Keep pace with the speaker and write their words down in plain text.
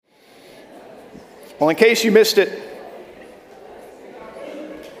Well, in case you missed it,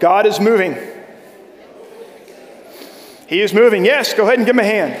 God is moving. He is moving. Yes, go ahead and give him a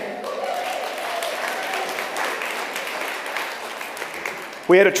hand.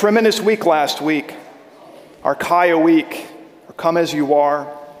 We had a tremendous week last week, our Kaya week, or Come As You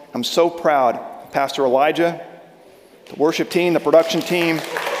Are. I'm so proud of Pastor Elijah, the worship team, the production team,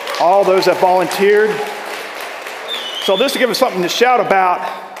 all those that volunteered. So just to give us something to shout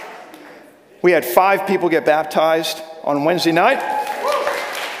about, we had 5 people get baptized on Wednesday night.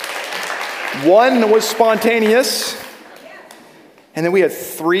 1 was spontaneous. And then we had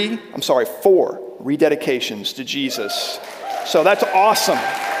 4 rededications to Jesus. So that's awesome.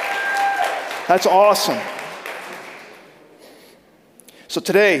 That's awesome. So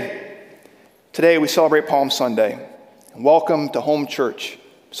today we celebrate Palm Sunday. Welcome to Home Church.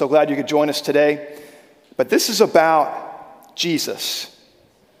 So glad you could join us today. But this is about Jesus.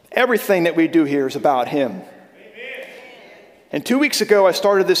 Everything that we do here is about him. Amen. And 2 weeks ago, I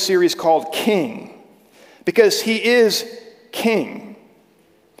started this series called King, because he is king.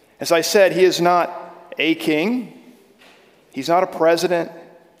 As I said, he is not a king. He's not a president.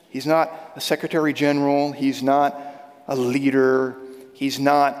 He's not a secretary general. He's not a leader. He's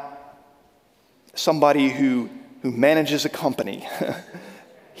not somebody who manages a company.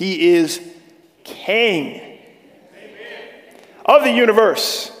 He is king of the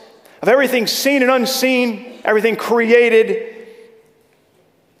universe, of everything seen and unseen, everything created,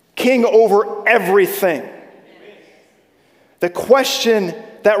 king over everything. The question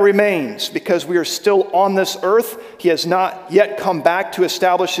that remains, because we are still on this earth, he has not yet come back to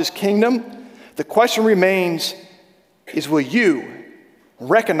establish his kingdom. The question remains is, will you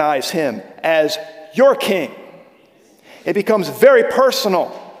recognize him as your king? It becomes very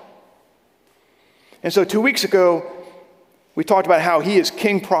personal. And so 2 weeks ago, we talked about how he is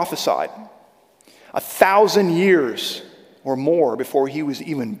king prophesied 1,000 years or more before he was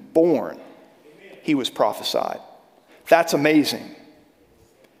even born. He was prophesied. That's amazing.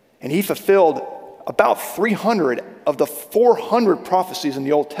 And he fulfilled about 300 of the 400 prophecies in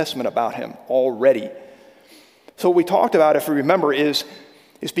the Old Testament about him already. So what we talked about, if you remember, is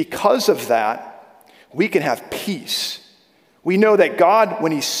because of that, we can have peace. We know that God,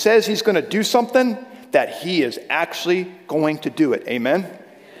 when he says he's going to do something, that he is actually going to do it. Amen?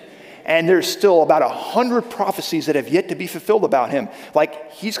 And there's still about 100 prophecies that have yet to be fulfilled about him.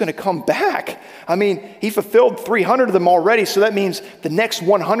 Like, he's going to come back. I mean, he fulfilled 300 of them already, so that means the next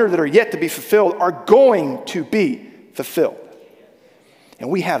 100 that are yet to be fulfilled are going to be fulfilled. And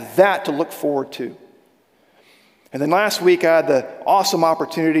we have that to look forward to. And then last week, I had the awesome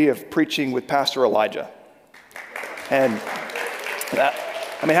opportunity of preaching with Pastor Elijah. And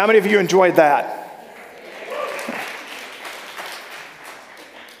how many of you enjoyed that?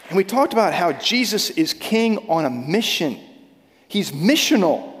 And we talked about how Jesus is king on a mission. He's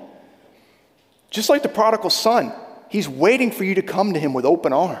missional. Just like the prodigal son, he's waiting for you to come to him with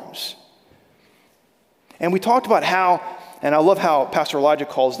open arms. And we talked about how, and I love how Pastor Elijah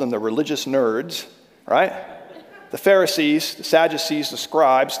calls them the religious nerds, right? The Pharisees, the Sadducees, the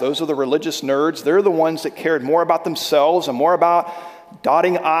scribes, those are the religious nerds. They're the ones that cared more about themselves and more about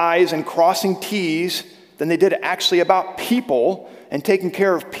dotting I's and crossing T's than they did actually about people and taking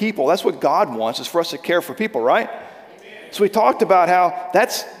care of people. That's what God wants, is for us to care for people, right? Amen. So we talked about how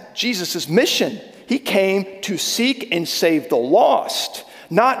that's Jesus' mission. He came to seek and save the lost,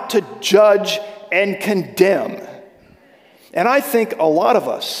 not to judge and condemn. And I think a lot of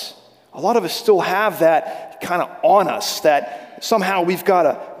us still have that kind of on us, that somehow we've got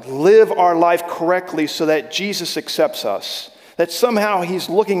to live our life correctly so that Jesus accepts us. That somehow he's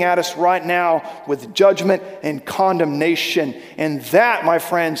looking at us right now with judgment and condemnation. And that, my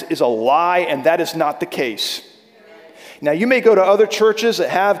friends, is a lie, and that is not the case. Now, you may go to other churches that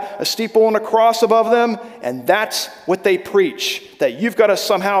have a steeple and a cross above them, and that's what they preach, that you've got to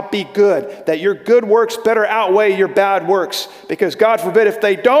somehow be good, that your good works better outweigh your bad works, because God forbid if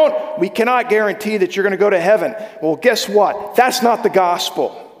they don't, we cannot guarantee that you're going to go to heaven. Well, guess what? That's not the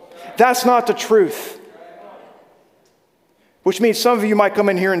gospel. That's not the truth. Which means some of you might come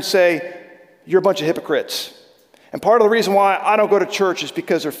in here and say, you're a bunch of hypocrites. And part of the reason why I don't go to church is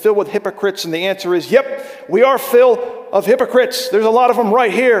because they're filled with hypocrites, and the answer is, yep, we are filled of hypocrites. There's a lot of them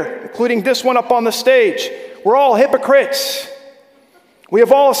right here, including this one up on the stage. We're all hypocrites. We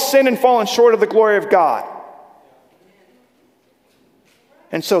have all sinned and fallen short of the glory of God.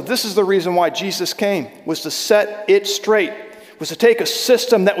 And so this is the reason why Jesus came, was to set it straight, was to take a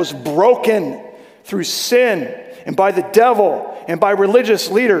system that was broken through sin and by the devil and by religious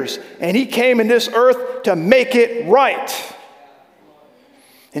leaders. And he came in this earth to make it right.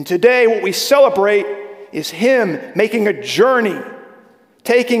 And today what we celebrate is him making a journey,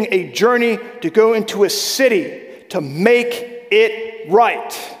 taking a journey to go into a city to make it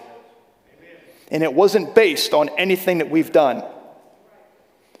right. And it wasn't based on anything that we've done,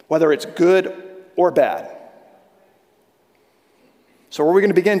 whether it's good or bad. So where we're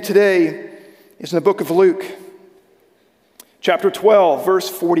going to begin today is in the book of Luke, chapter 12, verse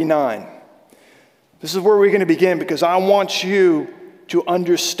 49. This is where we're going to begin because I want you to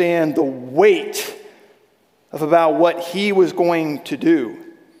understand the weight of about what he was going to do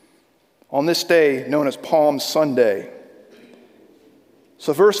on this day known as Palm Sunday.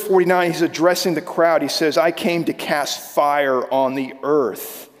 So verse 49, he's addressing the crowd. He says, I came to cast fire on the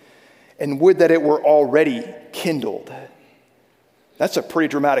earth, and would that it were already kindled. That's a pretty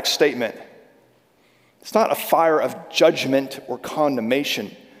dramatic statement. It's not a fire of judgment or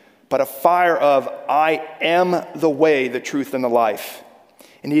condemnation, but a fire of, I am the way, the truth, and the life.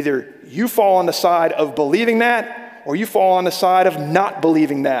 And either you fall on the side of believing that, or you fall on the side of not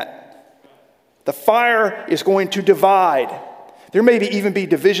believing that. The fire is going to divide. There may even be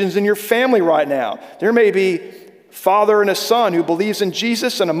divisions in your family right now. There may be a father and a son who believes in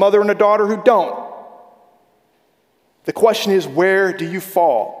Jesus and a mother and a daughter who don't. The question is, where do you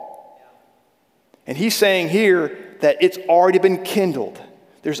fall? And he's saying here that it's already been kindled.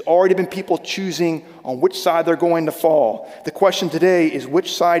 There's already been people choosing on which side they're going to fall. The question today is,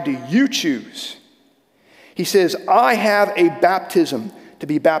 which side do you choose? He says, I have a baptism to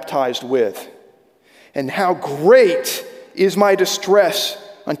be baptized with. And how great is my distress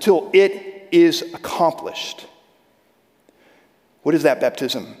until it is accomplished. What is that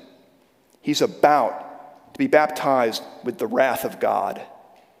baptism? He's about to be baptized with the wrath of God.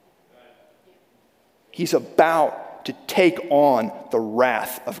 He's about to take on the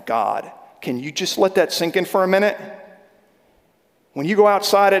wrath of God. Can you just let that sink in for a minute? When you go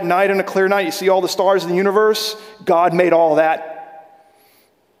outside at night on a clear night, you see all the stars in the universe, God made all of that.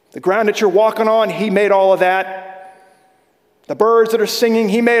 The ground that you're walking on, he made all of that. The birds that are singing,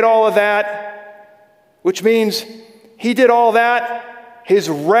 he made all of that, which means he did all that. His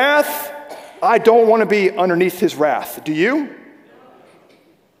wrath, I don't want to be underneath his wrath. Do you?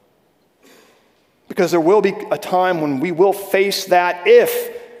 Because there will be a time when we will face that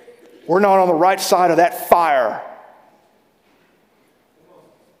if we're not on the right side of that fire.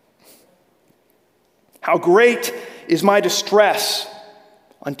 How great is my distress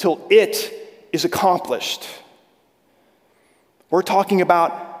until it is accomplished. We're talking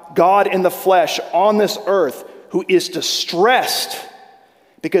about God in the flesh on this earth who is distressed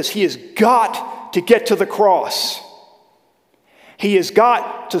because he has got to get to the cross. He has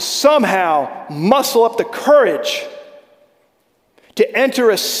got to somehow muscle up the courage to enter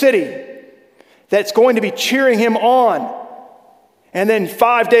a city that's going to be cheering him on, and then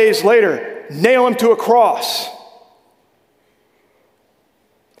 5 days later, nail him to a cross.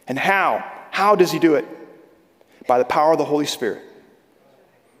 And how? How does he do it? By the power of the Holy Spirit.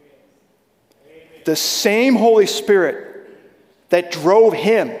 The same Holy Spirit that drove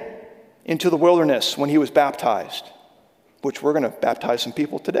him into the wilderness when he was baptized, which we're going to baptize some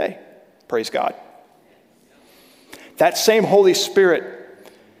people today. Praise God. That same Holy Spirit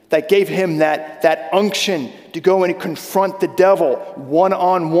that gave him that unction to go and confront the devil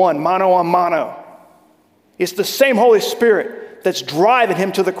one-on-one, mano a mano. It's the same Holy Spirit that's driving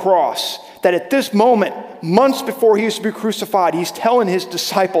him to the cross, that at this moment, months before he used to be crucified, he's telling his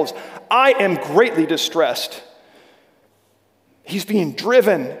disciples, I am greatly distressed. He's being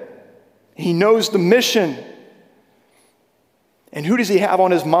driven. He knows the mission. And who does he have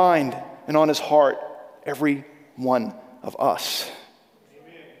on his mind and on his heart? Every one of us.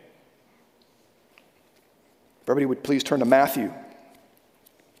 Amen. If everybody would please turn to Matthew.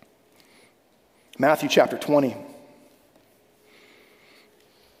 Matthew chapter 20.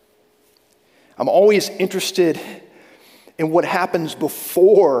 I'm always interested in what happens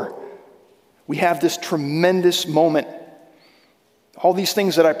before we have this tremendous moment. All these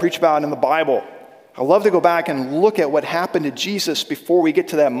things that I preach about in the Bible, I love to go back and look at what happened to Jesus before we get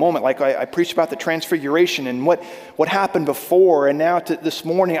to that moment. Like I preached about the transfiguration and what happened before, and now this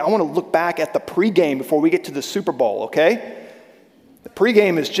morning, I want to look back at the pregame before we get to the Super Bowl, okay? The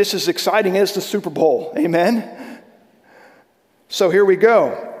pregame is just as exciting as the Super Bowl, amen? So here we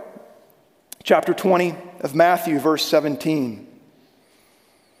go. Chapter 20 of Matthew, verse 17.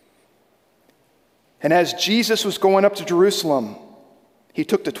 And as Jesus was going up to Jerusalem, he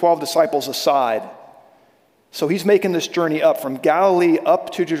took the 12 disciples aside. So he's making this journey up from Galilee up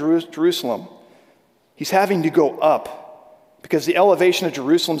to Jerusalem. He's having to go up because the elevation of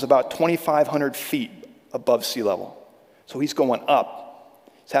Jerusalem is about 2,500 feet above sea level. So he's going up.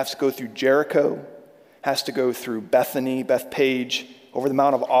 It has to go through Jericho, has to go through Bethany, Bethpage, over the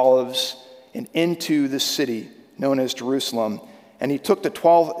Mount of Olives, and into the city known as Jerusalem. And he took the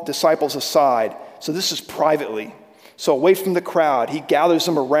 12 disciples aside. So this is privately. So away from the crowd, he gathers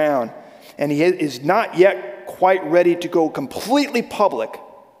them around, and he is not yet quite ready to go completely public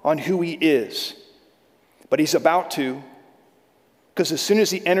on who he is. But he's about to, because as soon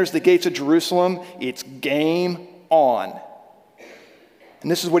as he enters the gates of Jerusalem, it's game on. And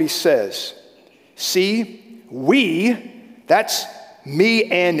this is what he says. See, we, that's me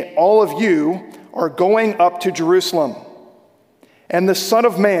and all of you, are going up to Jerusalem. And the Son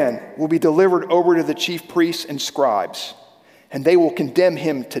of Man will be delivered over to the chief priests and scribes, and they will condemn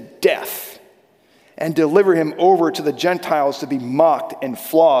him to death and deliver him over to the Gentiles to be mocked and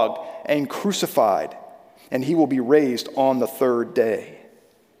flogged and crucified, and he will be raised on the third day.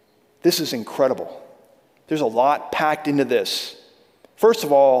 This is incredible. There's a lot packed into this. First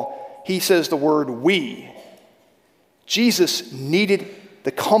of all, he says the word we. Jesus needed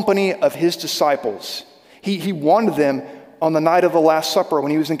the company of his disciples. He wanted them on the night of the Last Supper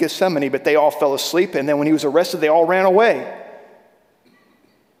when he was in Gethsemane, but they all fell asleep, and then when he was arrested, they all ran away.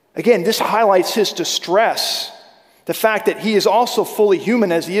 Again, this highlights his distress, the fact that he is also fully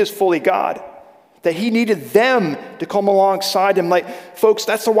human as he is fully God, that he needed them to come alongside him. Like, folks,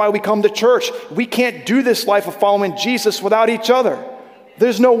 that's why we come to church. We can't do this life of following Jesus without each other.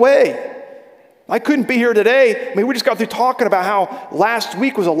 There's no way. I couldn't be here today. I mean, we just got through talking about how last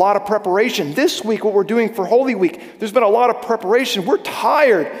week was a lot of preparation. This week, what we're doing for Holy Week, there's been a lot of preparation. We're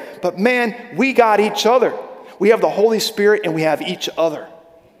tired, but man, we got each other. We have the Holy Spirit and we have each other.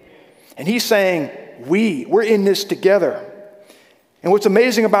 And he's saying, we're in this together. And what's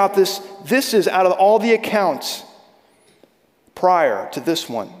amazing about this is out of all the accounts prior to this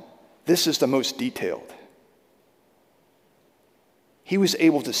one, this is the most detailed. He was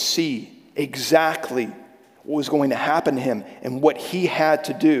able to see exactly what was going to happen to him and what he had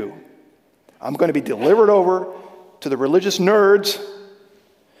to do. I'm going to be delivered over to the religious nerds.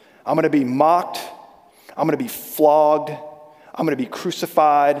 I'm going to be mocked. I'm going to be flogged. I'm going to be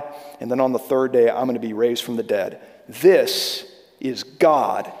crucified. And then on the third day, I'm going to be raised from the dead. This is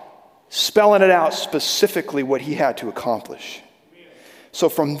God spelling it out specifically what he had to accomplish. So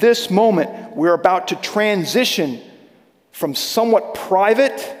from this moment, we're about to transition from somewhat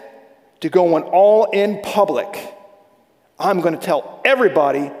private to going all in public. I'm going to tell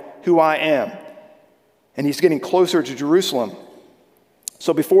everybody who I am. And he's getting closer to Jerusalem.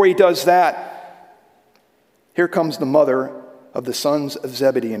 So before he does that, here comes the mother of the sons of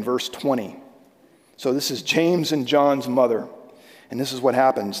Zebedee in verse 20. So this is James and John's mother. And this is what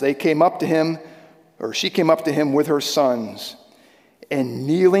happens. She came up to him with her sons. And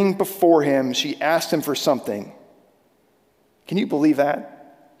kneeling before him, she asked him for something. Can you believe that?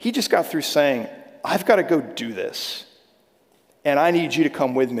 He just got through saying, I've got to go do this. And I need you to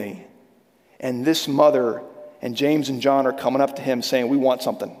come with me. And this mother and James and John are coming up to him saying, we want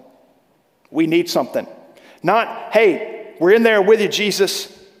something. We need something. Not, hey, we're in there with you,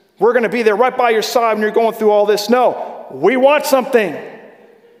 Jesus. We're going to be there right by your side when you're going through all this. No, we want something.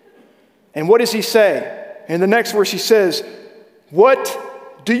 And what does he say? In the next verse he says, what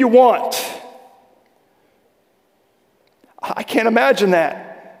do you want? I can't imagine that.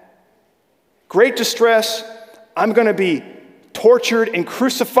 Great distress. I'm going to be tortured and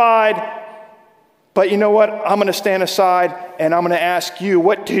crucified. But you know what? I'm going to stand aside and I'm going to ask you,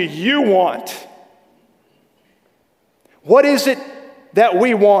 what do you want? What is it that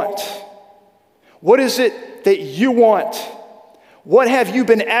we want? What is it that you want? What have you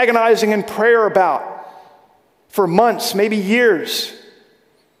been agonizing in prayer about for months, maybe years?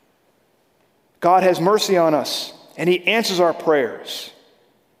 God has mercy on us and he answers our prayers.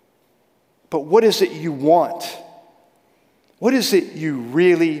 But what is it you want? What is it you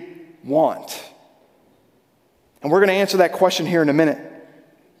really want? And we're going to answer that question here in a minute.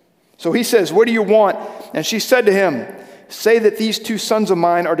 So he says, what do you want? And she said to him, say that these two sons of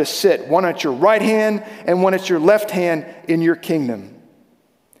mine are to sit, one at your right hand and one at your left hand in your kingdom.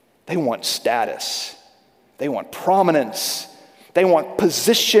 They want status. They want prominence. They want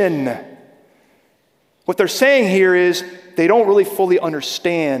position. What they're saying here is they don't really fully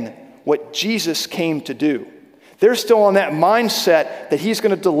understand what Jesus came to do. They're still on that mindset that he's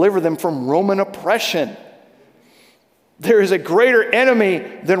going to deliver them from Roman oppression. There is a greater enemy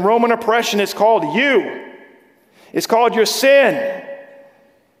than Roman oppression. It's called you. It's called your sin.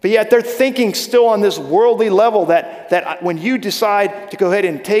 But yet they're thinking still on this worldly level that when you decide to go ahead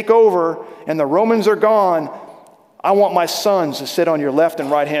and take over and the Romans are gone, I want my sons to sit on your left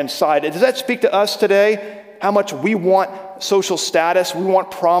and right hand side. Does that speak to us today? How much we want social status. We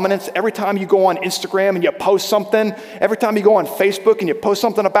want prominence. Every time you go on Instagram and you post something, every time you go on Facebook and you post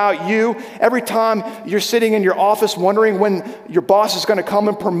something about you, every time you're sitting in your office wondering when your boss is going to come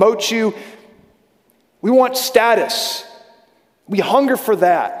and promote you, we want status. We hunger for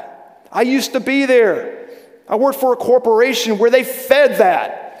that. I used to be there. I worked for a corporation where they fed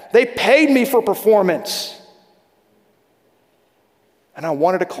that. They paid me for performance. And I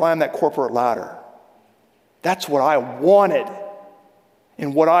wanted to climb that corporate ladder. That's what I wanted.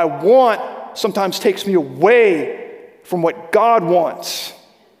 And what I want sometimes takes me away from what God wants,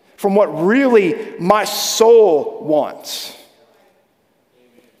 from what really my soul wants.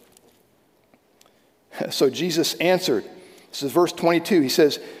 So Jesus answered. This is verse 22. He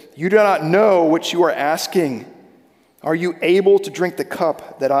says, "You do not know what you are asking. Are you able to drink the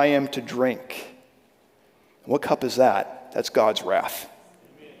cup that I am to drink?" What cup is that? That's God's wrath.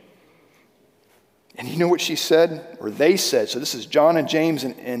 And you know what she said? Or they said. So this is John and James,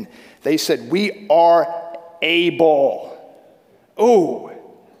 and they said, "We are able." Oh.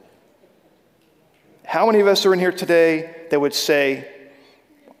 How many of us are in here today that would say,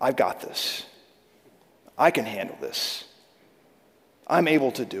 "I've got this. I can handle this. I'm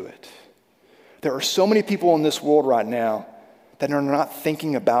able to do it"? There are so many people in this world right now that are not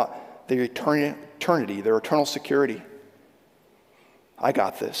thinking about their eternity, their eternal security. I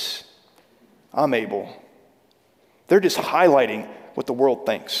got this. I'm able. They're just highlighting what the world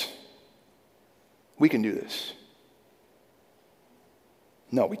thinks. We can do this.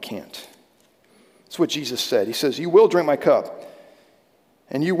 No, we can't. That's what Jesus said. He says, "You will drink my cup."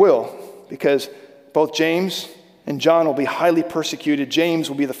 And you will, because both James and John will be highly persecuted. James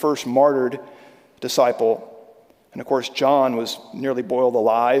will be the first martyred disciple. And of course, John was nearly boiled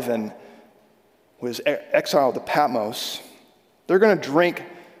alive and was exiled to Patmos. They're going to drink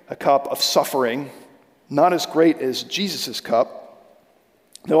a cup of suffering, not as great as Jesus' cup.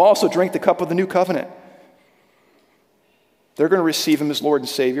 They'll also drink the cup of the new covenant. They're going to receive him as Lord and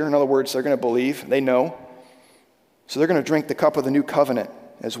Savior. In other words, they're going to believe. They know. So they're going to drink the cup of the new covenant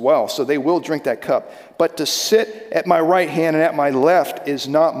as well. So they will drink that cup. But to sit at my right hand and at my left is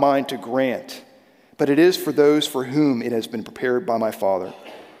not mine to grant, but it is for those for whom it has been prepared by my Father.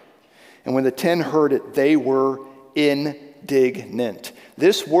 And when the 10 heard it, they were indignant.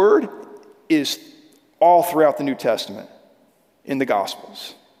 This word is all throughout the New Testament in the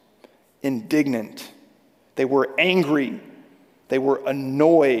Gospels. Indignant. They were angry. They were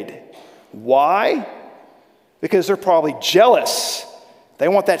annoyed. Why? Because they're probably jealous. They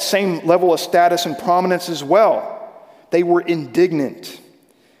want that same level of status and prominence as well. They were indignant.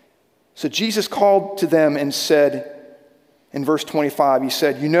 So Jesus called to them and said, in verse 25, he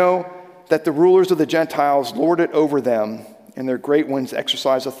said, "You know that the rulers of the Gentiles lord it over them, and their great ones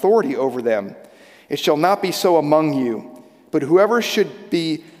exercise authority over them. It shall not be so among you, but whoever should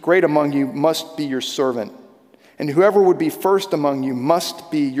be great among you must be your servant, and whoever would be first among you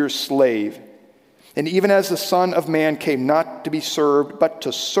must be your slave. And even as the Son of Man came not to be served, but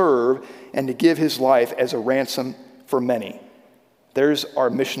to serve, and to give his life as a ransom for many." There's our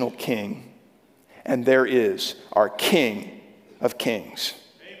missional king, and there is our King of Kings.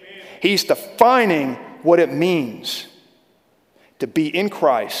 Amen. He's defining what it means to be in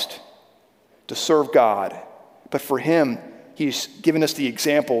Christ, to serve God. But for him, he's given us the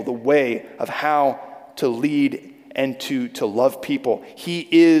example, the way of how to lead and to love people. He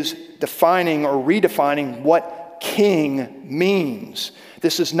is defining or redefining what king means.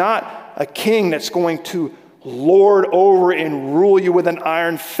 This is not a king that's going to lord over and rule you with an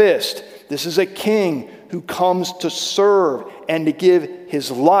iron fist. This is a king who comes to serve and to give his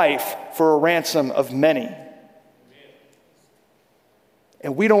life for a ransom of many.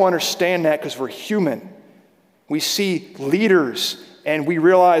 And we don't understand that because we're human. We see leaders and we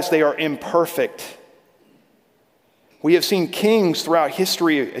realize they are imperfect. We have seen kings throughout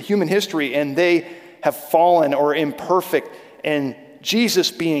history, human history, and they have fallen or are imperfect. And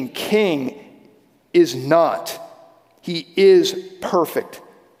Jesus being king is not. He is perfect.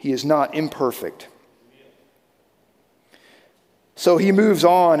 He is not imperfect. So he moves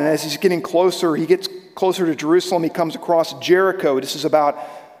on, and as he's getting closer, he gets closer to Jerusalem. He comes across Jericho. This is about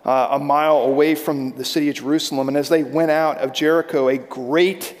a mile away from the city of Jerusalem. And as they went out of Jericho, a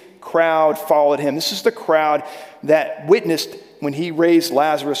great crowd followed him. This is the crowd that witnessed when he raised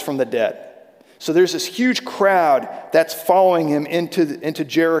Lazarus from the dead. So there's this huge crowd that's following him into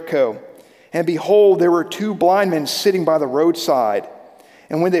Jericho. And behold, there were 2 blind men sitting by the roadside.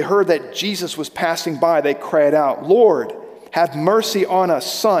 And when they heard that Jesus was passing by, they cried out, "Lord, have mercy on us,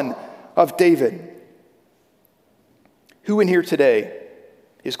 Son of David." Who in here today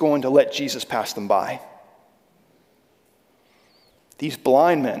is going to let Jesus pass them by? These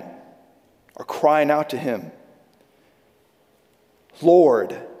blind men are crying out to him,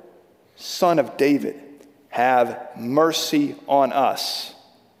 Lord, Son of David, have mercy on us.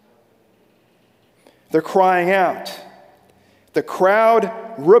 They're crying out. The crowd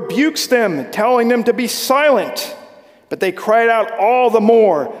rebukes them, telling them to be silent. But they cried out all the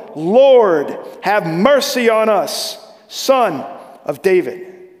more, Lord, have mercy on us, Son of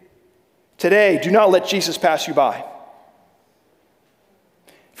David. Today, do not let Jesus pass you by.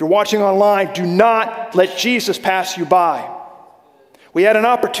 If you're watching online, do not let Jesus pass you by. We had an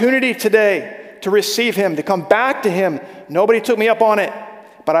opportunity today to receive him, to come back to him. Nobody took me up on it,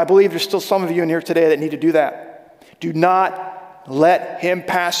 but I believe there's still some of you in here today that need to do that. Do not let him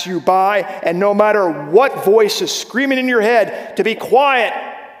pass you by, and no matter what voice is screaming in your head to be quiet,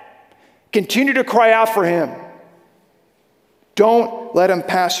 continue to cry out for him. Don't let him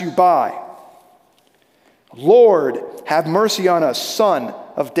pass you by. Lord, have mercy on us, Son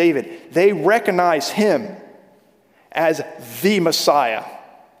of David. They recognize him as the Messiah.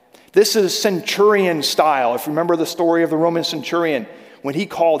 This is centurion style. If you remember the story of the Roman centurion, when he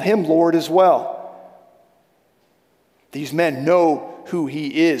called him Lord as well. These men know who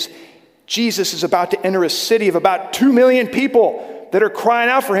he is. Jesus is about to enter a city of about 2 million people that are crying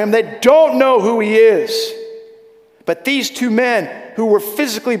out for him that don't know who he is. But these two men who were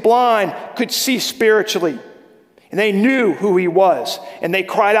physically blind could see spiritually. And they knew who he was. And they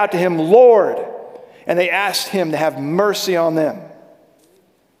cried out to him, Lord. And they asked him to have mercy on them.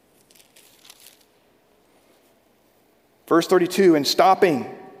 Verse 32, and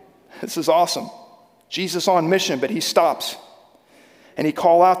stopping, this is awesome. Jesus on mission, but he stops. And he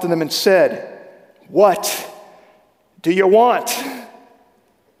called out to them and said, what do you want?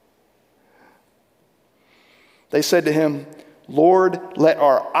 They said to him, Lord, let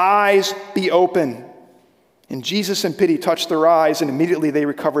our eyes be open. And Jesus in pity touched their eyes, and immediately they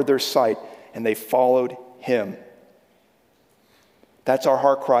recovered their sight, and they followed him. That's our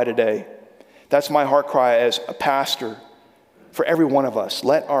heart cry today. That's my heart cry as a pastor for every one of us.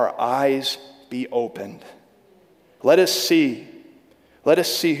 Let our eyes be opened. Let us see. Let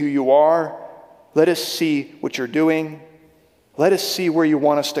us see who you are. Let us see what you're doing. Let us see where you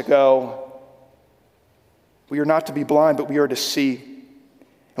want us to go. We are not to be blind, but we are to see.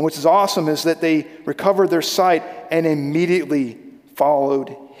 And what's awesome is that they recovered their sight and immediately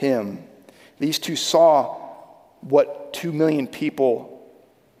followed him. These two saw what 2 million people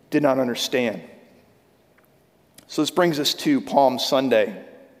did not understand. So this brings us to Palm Sunday,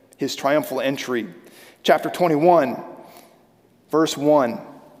 his triumphal entry. Chapter 21, verse 1.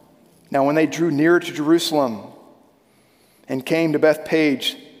 Now when they drew near to Jerusalem and came to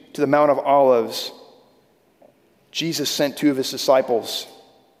Bethphage to the Mount of Olives, Jesus sent 2 of his disciples.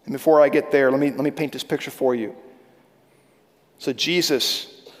 And before I get there, let me paint this picture for you. So Jesus,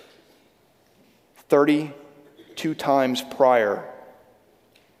 32 times prior,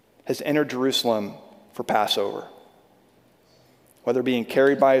 has entered Jerusalem for Passover. Whether being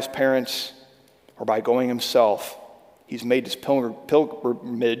carried by his parents or by going himself, he's made this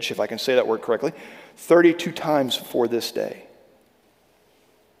pilgrimage, if I can say that word correctly, 32 times for this day.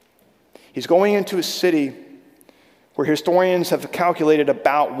 He's going into a city where historians have calculated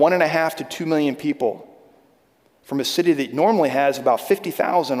about 1.5 to 2 million people, from a city that normally has about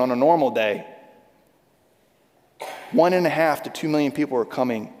 50,000 on a normal day. 1.5 to 2 million people are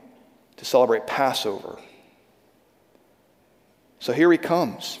coming to celebrate Passover. So here he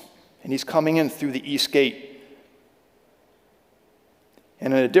comes, and he's coming in through the east gate.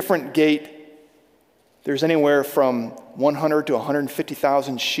 And at a different gate, there's anywhere from 100 to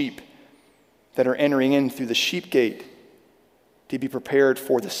 150,000 sheep that are entering in through the sheep gate to be prepared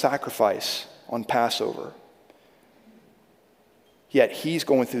for the sacrifice on Passover. Yet he's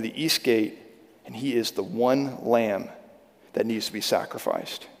going through the east gate, and he is the one lamb that needs to be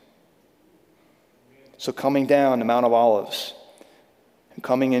sacrificed. So coming down the Mount of Olives and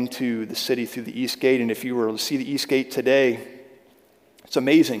coming into the city through the east gate, and if you were to see the east gate today, it's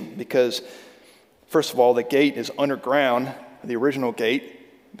amazing because, first of all, the gate is underground, the original gate,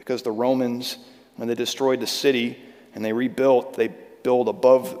 because the Romans, when they destroyed the city and they rebuilt, they built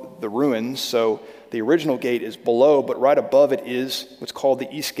above the ruins. So the original gate is below, but right above it is what's called the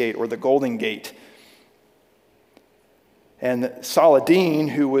East Gate or the Golden Gate. And Saladin,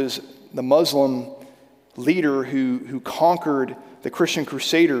 who was the Muslim leader who conquered the Christian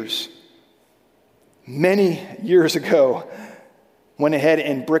Crusaders many years ago, went ahead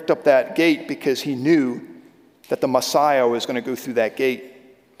and bricked up that gate because he knew that the Messiah was going to go through that gate.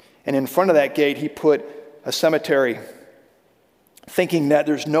 And in front of that gate, he put a cemetery, thinking that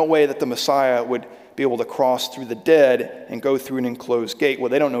there's no way that the Messiah would be able to cross through the dead and go through an enclosed gate. Well,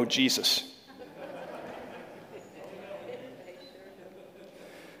 they don't know Jesus.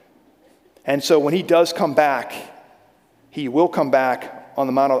 And so when he does come back, he will come back on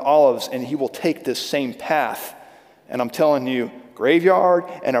the Mount of Olives, and he will take this same path. And I'm telling you, graveyard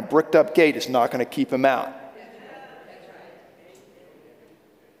and a bricked up gate is not going to keep him out.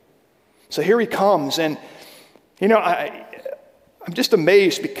 So here he comes, and I'm just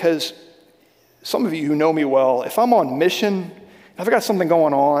amazed because some of you who know me well, if I'm on mission, if I've got something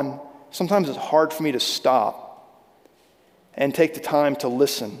going on, sometimes it's hard for me to stop and take the time to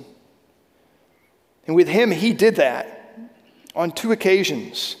listen. And with him, he did that on 2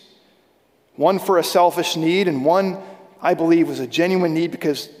 occasions. One for a selfish need, and one, I believe, was a genuine need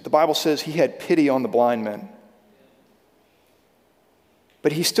because the Bible says he had pity on the blind men.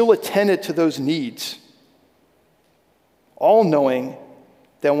 But he still attended to those needs, all knowing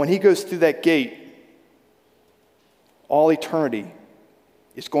that when he goes through that gate, all eternity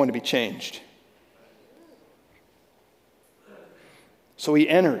is going to be changed. So he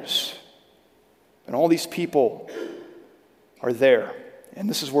enters, and all these people are there. And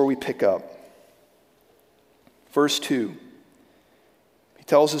this is where we pick up. Verse 2. He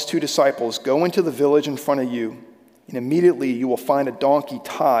tells his 2 disciples, "Go into the village in front of you, and immediately you will find a donkey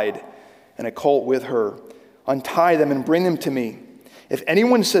tied and a colt with her. Untie them and bring them to me. If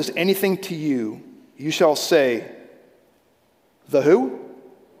anyone says anything to you, you shall say," the who?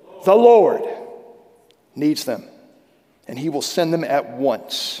 The Lord needs them, and he will send them at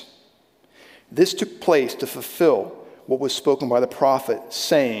once. This took place to fulfill what was spoken by the prophet,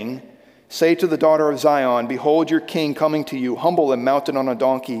 saying, "Say to the daughter of Zion, behold, your king coming to you, humble and mounted on a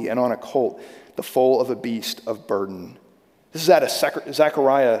donkey and on a colt, the foal of a beast of burden." This is out of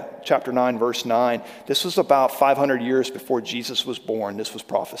Zechariah chapter 9, verse 9. This was about 500 years before Jesus was born. This was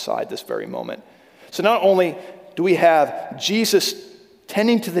prophesied this very moment. So not only do we have Jesus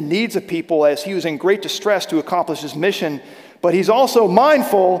tending to the needs of people as he was in great distress to accomplish his mission, but he's also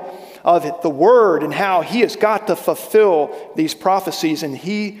mindful of the word and how he has got to fulfill these prophecies. And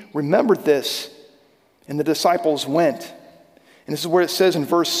he remembered this, and the disciples went. And this is where it says in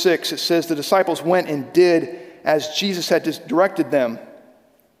verse 6, it says, the disciples went and did as Jesus had directed them.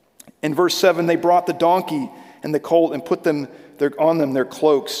 In verse 7, they brought the donkey and the colt and put on them their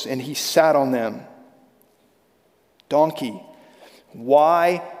cloaks, and he sat on them. Donkey.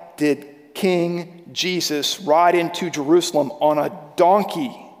 Why did King Jesus ride into Jerusalem on a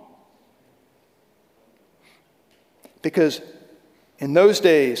donkey? Because in those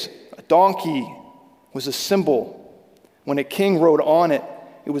days, a donkey was a symbol. When a king rode on it,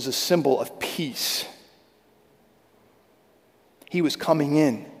 it was a symbol of peace. He was coming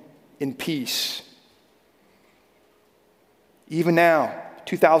in peace. Even now,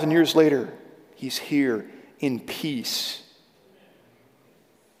 2,000 years later, he's here in peace.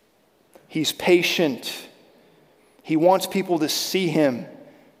 He's patient. He wants people to see him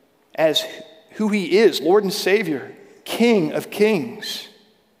as who he is, Lord and Savior, King of Kings.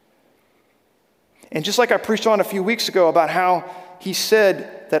 And just like I preached on a few weeks ago about how he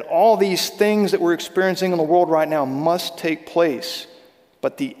said that all these things that we're experiencing in the world right now must take place,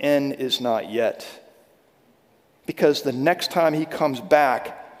 but the end is not yet. Because the next time he comes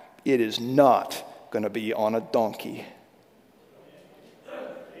back, it is not going to be on a donkey.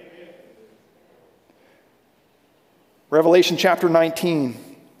 Revelation chapter 19.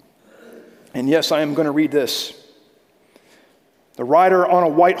 And yes, I am going to read this. The rider on a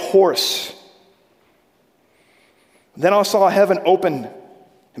white horse. Then I saw heaven open,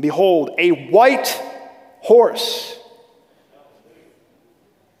 and behold, a white horse.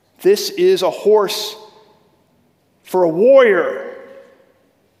 This is a horse for a warrior.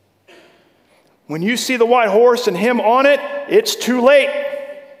 When you see the white horse and him on it, it's too late.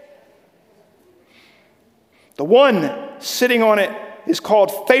 The one sitting on it is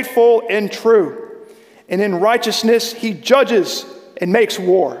called Faithful and True, and in righteousness he judges and makes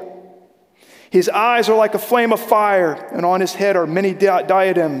war. His eyes are like a flame of fire, and on his head are many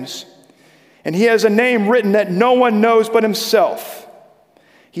diadems. And he has a name written that no one knows but himself.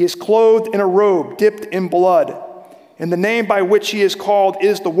 He is clothed in a robe dipped in blood, and the name by which he is called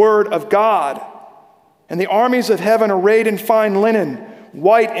is the Word of God. And the armies of heaven, arrayed in fine linen,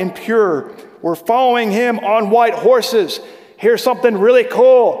 white and pure, were following him on white horses. Here's something really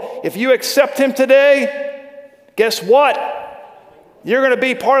cool. If you accept him today, guess what? You're going to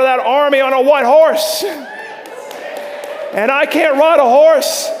be part of that army on a white horse. And I can't ride a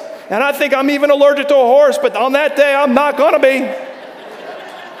horse. And I think I'm even allergic to a horse, but on that day, I'm not going to be.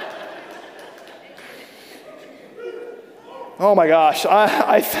 Oh my gosh.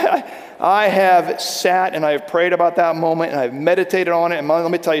 I I have sat and I have prayed about that moment and I've meditated on it. And let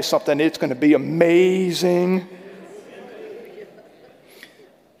me tell you something, it's going to be amazing.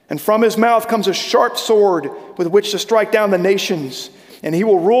 And from his mouth comes a sharp sword with which to strike down the nations. And he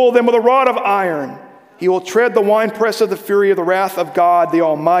will rule them with a rod of iron. He will tread the winepress of the fury of the wrath of God the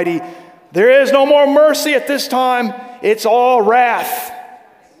Almighty. There is no more mercy at this time. It's all wrath.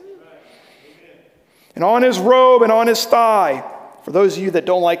 And on his robe and on his thigh, for those of you that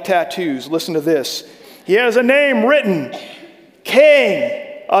don't like tattoos, listen to this. He has a name written,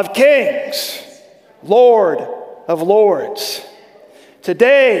 King of Kings, Lord of Lords.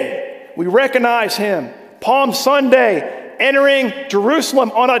 Today, we recognize him, Palm Sunday, entering Jerusalem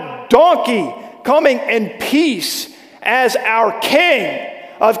on a donkey, coming in peace as our King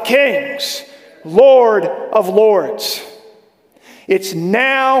of Kings, Lord of Lords. It's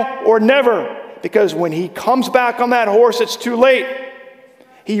now or never. Because when he comes back on that horse, it's too late.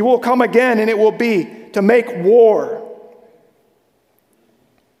 He will come again, and it will be to make war.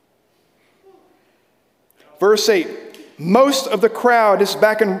 Verse 8, most of the crowd, this is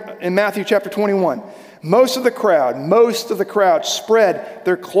back in Matthew chapter 21, most of the crowd spread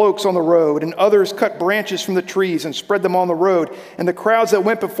their cloaks on the road, and others cut branches from the trees and spread them on the road. And the crowds that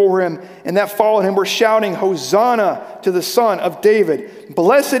went before him and that followed him were shouting, Hosanna to the Son of David.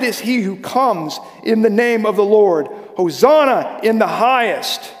 Blessed is he who comes in the name of the Lord. Hosanna in the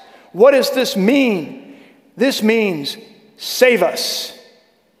highest. What does this mean? This means save us.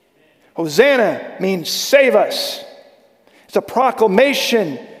 Hosanna means save us. It's a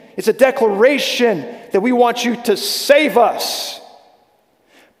proclamation. It's a declaration that we want you to save us.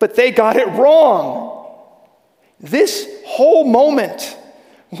 But they got it wrong. This whole moment,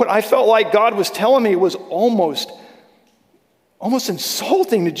 what I felt like God was telling me was almost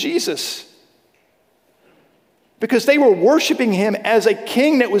insulting to Jesus. Because they were worshiping him as a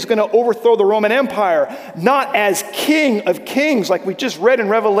king that was going to overthrow the Roman Empire, not as King of Kings like we just read in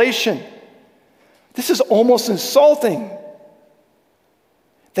Revelation. This is almost insulting.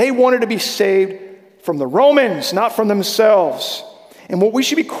 They wanted to be saved from the Romans, not from themselves. And what we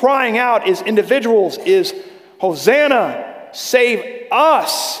should be crying out as individuals is, Hosanna, save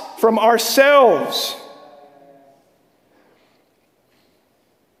us from ourselves.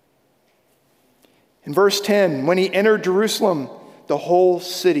 In verse 10, when he entered Jerusalem, the whole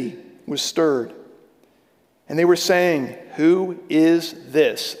city was stirred. And they were saying, who is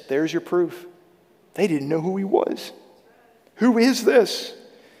this? There's your proof. They didn't know who he was. Who is this?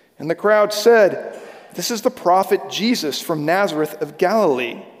 And the crowd said, this is the prophet Jesus from Nazareth of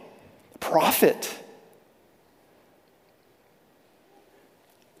Galilee. Prophet.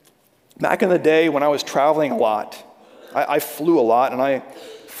 Back in the day when I was traveling a lot, I flew a lot, and I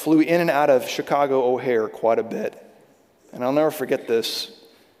flew in and out of Chicago O'Hare quite a bit. And I'll never forget this.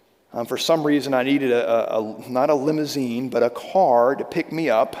 For some reason, I needed not a limousine, but a car to pick me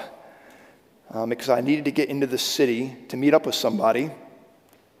up because I needed to get into the city to meet up with somebody.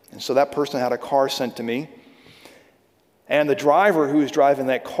 And so that person had a car sent to me. And the driver who was driving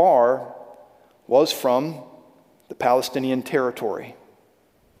that car was from the Palestinian territory.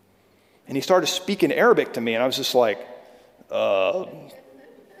 And he started speaking Arabic to me, and I was just like, hi.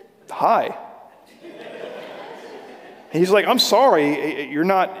 And he's like, I'm sorry, you're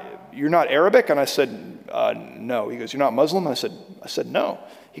not Arabic? And I said, no. He goes, you're not Muslim? And I said, no.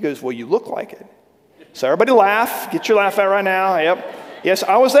 He goes, well, you look like it. So everybody laugh. Get your laugh out right now. Yep. Yes,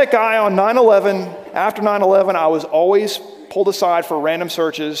 I was that guy on 9/11. After 9/11, I was always pulled aside for random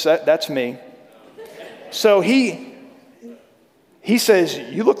searches. That's me. So he says,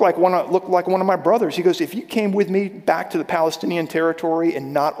 you look like one of my brothers. He goes, if you came with me back to the Palestinian territory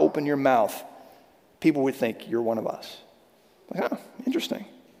and not open your mouth, people would think you're one of us. Like, oh, interesting.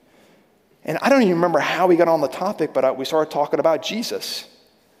 And I don't even remember how we got on the topic, but we started talking about Jesus.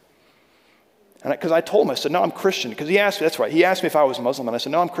 And because I told him, I said, no, I'm Christian. Because he asked me, that's right, he asked me if I was Muslim, and I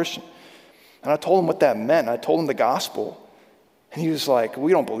said, no, I'm Christian. And I told him what that meant. I told him the gospel. And he was like,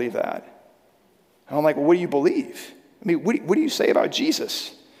 we don't believe that. And I'm like, well, what do you believe? I mean, what do you say about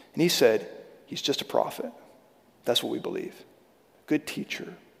Jesus? And he said, he's just a prophet. That's what we believe. A good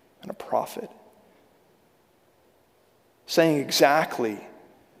teacher and a prophet. Saying exactly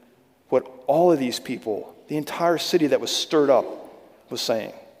what all of these people, the entire city that was stirred up, was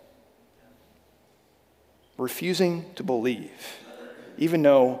saying. Refusing to believe, even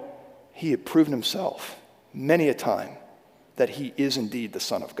though he had proven himself many a time that he is indeed the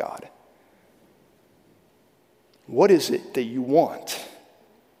Son of God. What is it that you want?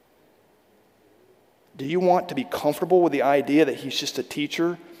 Do you want to be comfortable with the idea that he's just a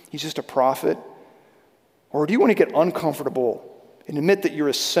teacher, he's just a prophet? Or do you want to get uncomfortable and admit that you're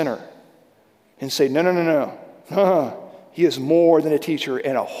a sinner and say, no, no, no, no. He is more than a teacher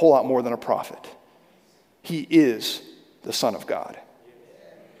and a whole lot more than a prophet. He is the Son of God.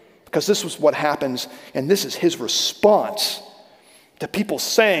 Because this was what happens, and this is his response to people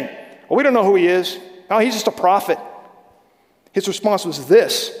saying, well, we don't know who he is. Oh, he's just a prophet. His response was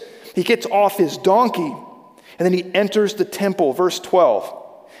this. He gets off his donkey, and then he enters the temple, verse 12.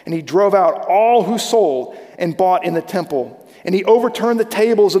 And he drove out all who sold and bought in the temple. And he overturned the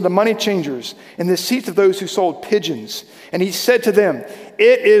tables of the money changers and the seats of those who sold pigeons. And he said to them,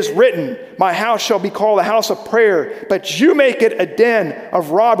 it is written, my house shall be called a house of prayer, but you make it a den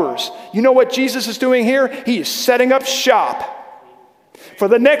of robbers. You know what Jesus is doing here? He is setting up shop. For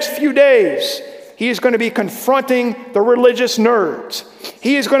the next few days, he is going to be confronting the religious nerds.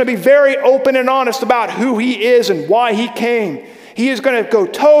 He is going to be very open and honest about who he is and why he came. He is going to go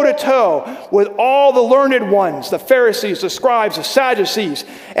toe-to-toe with all the learned ones, the Pharisees, the scribes, the Sadducees.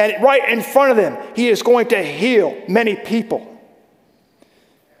 And right in front of them, he is going to heal many people.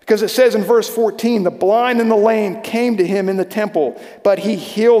 Because it says in verse 14, the blind and the lame came to him in the temple, but he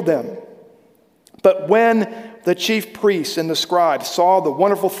healed them. But when the chief priests and the scribes saw the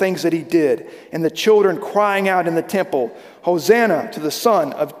wonderful things that he did, and the children crying out in the temple, Hosanna to the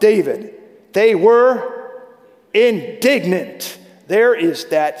Son of David, they were indignant. There is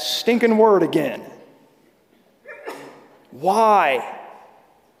that stinking word again. Why?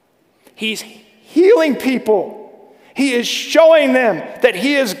 He's healing people. He is showing them that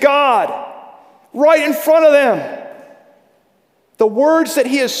he is God right in front of them. The words that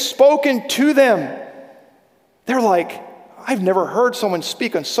he has spoken to them, they're like, I've never heard someone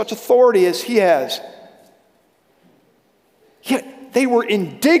speak on such authority as he has. Yet they were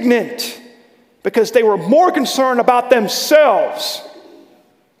indignant because they were more concerned about themselves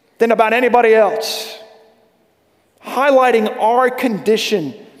than about anybody else. Highlighting our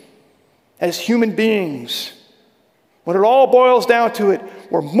condition as human beings. When it all boils down to it,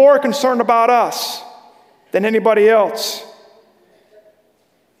 we're more concerned about us than anybody else.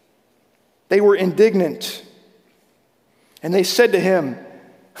 They were indignant. And they said to him,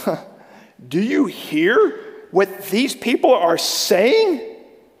 do you hear what these people are saying?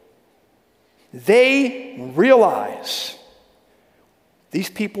 They realize, these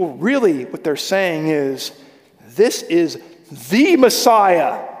people really, what they're saying is, this is the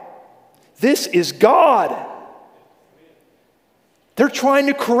Messiah. This is God. They're trying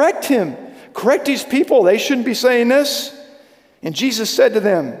to correct him. Correct these people. They shouldn't be saying this. And Jesus said to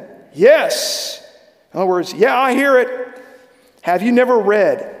them, yes. In other words, yeah, I hear it. Have you never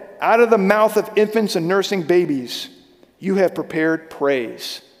read, out of the mouth of infants and nursing babies, you have prepared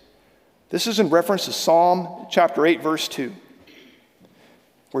praise? This is in reference to Psalm chapter 8, verse 2,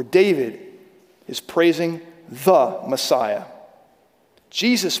 where David is praising the Messiah.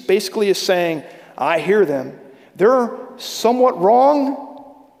 Jesus basically is saying, I hear them. They're somewhat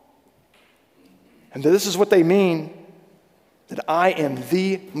wrong. And this is what they mean, that I am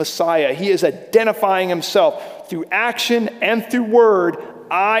the Messiah. He is identifying himself through action and through word.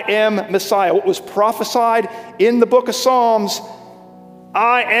 I am Messiah. What was prophesied in the book of Psalms,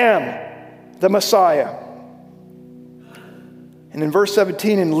 I am the Messiah. And in verse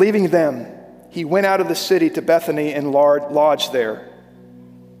 17, in leaving them, he went out of the city to Bethany and lodged there.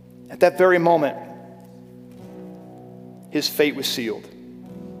 At that very moment, his fate was sealed.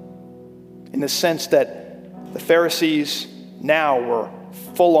 In the sense that the Pharisees now were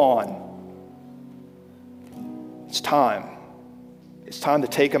full on. It's time. It's time to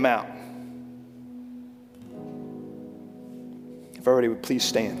take him out. If everybody would please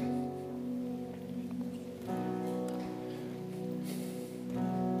stand.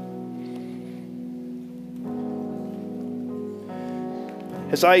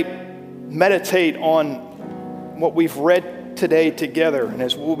 As I meditate on what we've read today together, and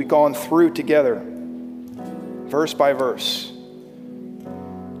as we'll be gone through together, verse by verse,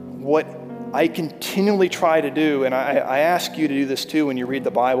 what I continually try to do, and I ask you to do this too when you read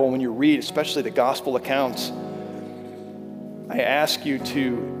the Bible, when you read especially the gospel accounts, I ask you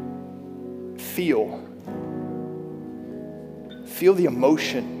to feel the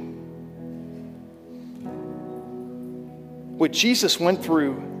emotion. What Jesus went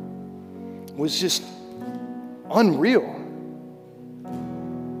through was just unreal.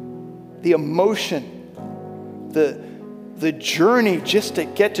 The emotion, the journey just to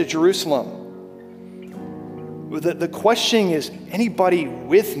get to Jerusalem. The questioning is, anybody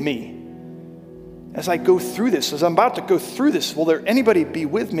with me? As I go through this, as I'm about to go through this, will there anybody be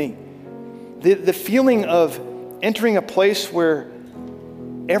with me? The feeling of entering a place where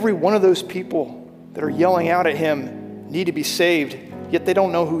every one of those people that are yelling out at him need to be saved, yet they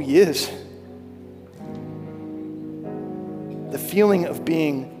don't know who he is. the feeling of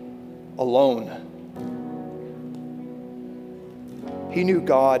being alone. He knew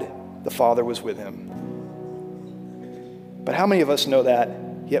God, the Father, was with him. But how many of us know that,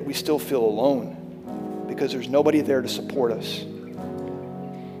 yet we still feel alone because there's nobody there to support us?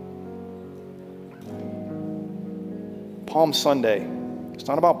 Palm Sunday, it's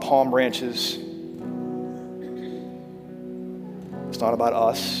not about palm branches. It's not about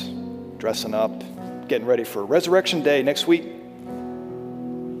us dressing up, getting ready for Resurrection Day next week.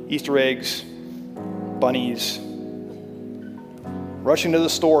 Easter eggs, bunnies, rushing to the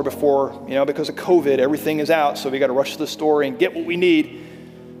store before, because of COVID, everything is out, so we got to rush to the store and get what we need.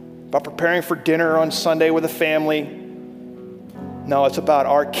 About preparing for dinner on Sunday with a family. No, it's about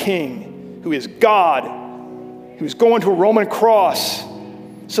our King, who is God, who's going to a Roman cross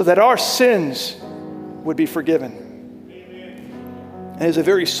so that our sins would be forgiven. And it's a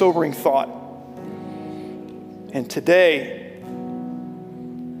very sobering thought. And today,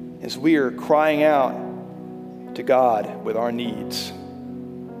 as we are crying out to God with our needs,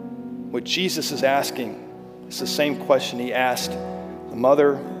 what Jesus is asking is the same question he asked the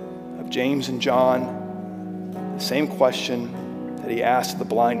mother of James and John, the same question that he asked the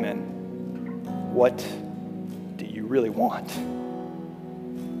blind men. What do you really want?